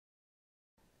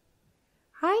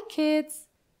Hi kids!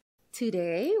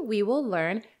 Today we will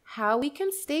learn how we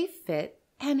can stay fit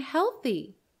and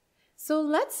healthy. So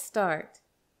let's start.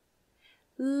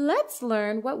 Let's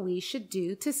learn what we should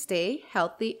do to stay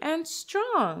healthy and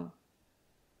strong.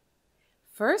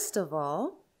 First of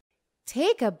all,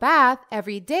 take a bath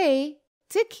every day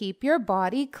to keep your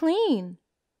body clean.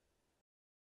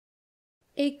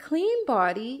 A clean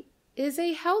body is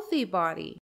a healthy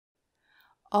body.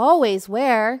 Always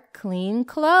wear clean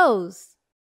clothes.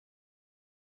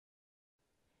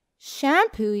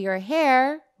 Shampoo your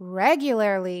hair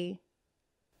regularly.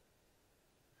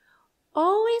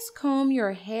 Always comb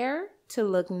your hair to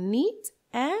look neat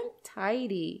and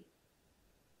tidy.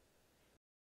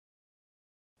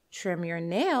 Trim your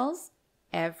nails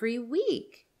every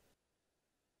week.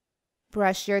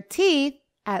 Brush your teeth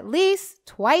at least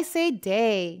twice a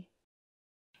day.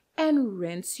 And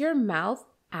rinse your mouth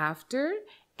after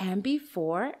and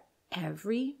before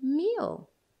every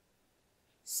meal.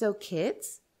 So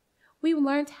kids, we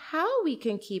learned how we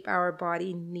can keep our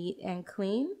body neat and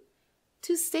clean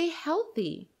to stay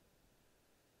healthy.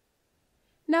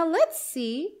 Now let's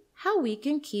see how we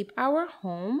can keep our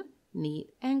home neat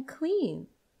and clean,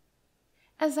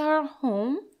 as our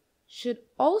home should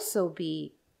also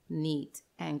be neat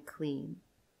and clean.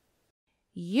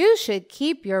 You should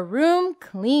keep your room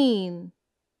clean.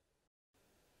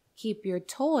 Keep your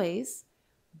toys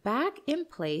back in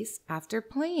place after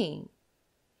playing.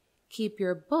 Keep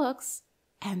your books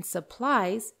and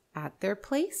supplies at their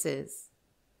places.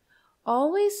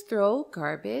 Always throw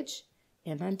garbage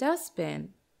in a dustbin.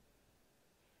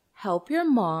 Help your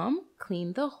mom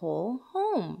clean the whole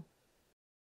home.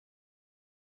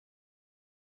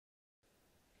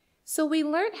 So we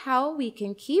learned how we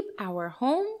can keep our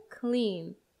home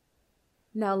clean.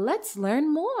 Now let's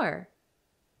learn more.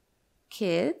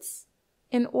 Kids,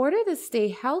 in order to stay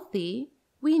healthy,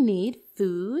 we need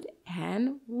food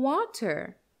and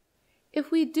water.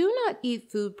 If we do not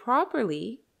eat food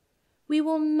properly, we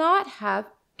will not have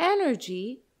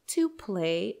energy to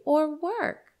play or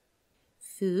work.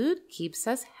 Food keeps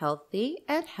us healthy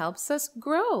and helps us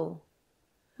grow.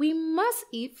 We must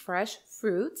eat fresh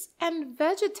fruits and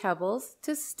vegetables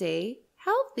to stay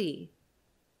healthy.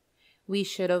 We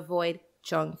should avoid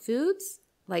junk foods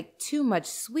like too much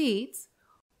sweets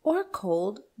or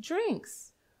cold drinks.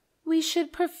 We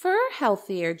should prefer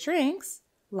healthier drinks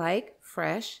like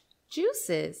fresh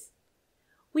juices.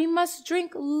 We must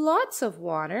drink lots of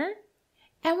water,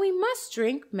 and we must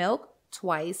drink milk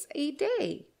twice a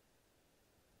day.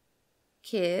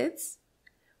 Kids,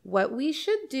 what we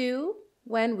should do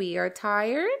when we are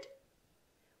tired?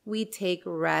 We take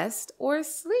rest or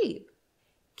sleep.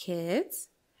 Kids,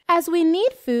 as we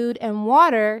need food and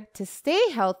water to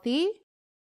stay healthy,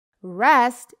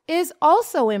 rest is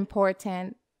also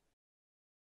important.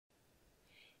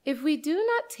 If we do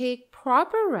not take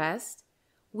proper rest,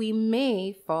 we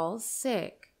may fall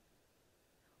sick.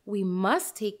 We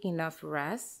must take enough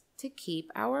rest to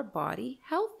keep our body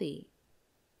healthy.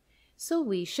 So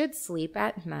we should sleep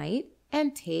at night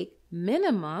and take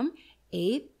minimum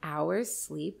 8 hours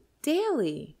sleep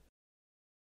daily.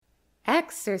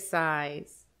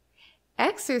 Exercise.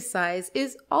 Exercise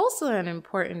is also an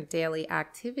important daily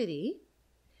activity.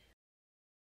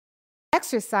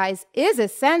 Exercise is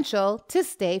essential to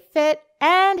stay fit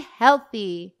and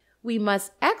healthy. We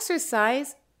must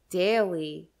exercise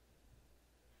daily.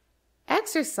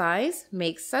 Exercise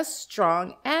makes us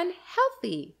strong and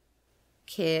healthy.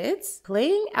 Kids,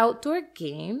 playing outdoor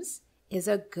games is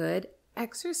a good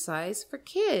exercise for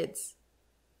kids.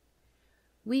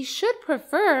 We should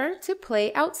prefer to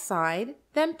play outside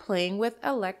than playing with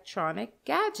electronic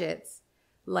gadgets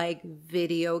like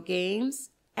video games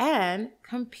and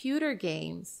computer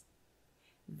games.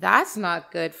 That's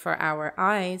not good for our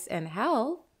eyes and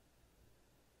health.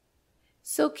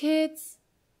 So kids,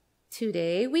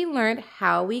 today we learned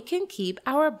how we can keep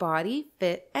our body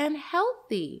fit and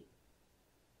healthy.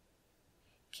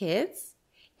 Kids,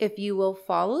 if you will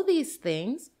follow these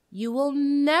things, you will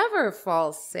never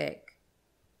fall sick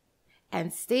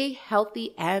and stay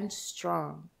healthy and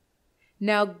strong.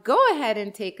 Now go ahead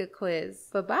and take a quiz.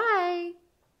 Bye-bye.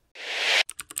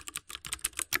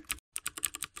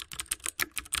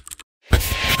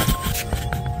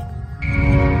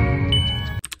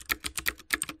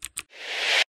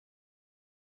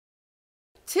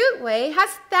 Tutway has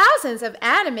thousands of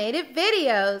animated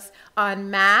videos on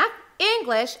math,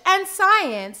 English, and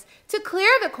science to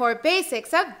clear the core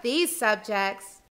basics of these subjects.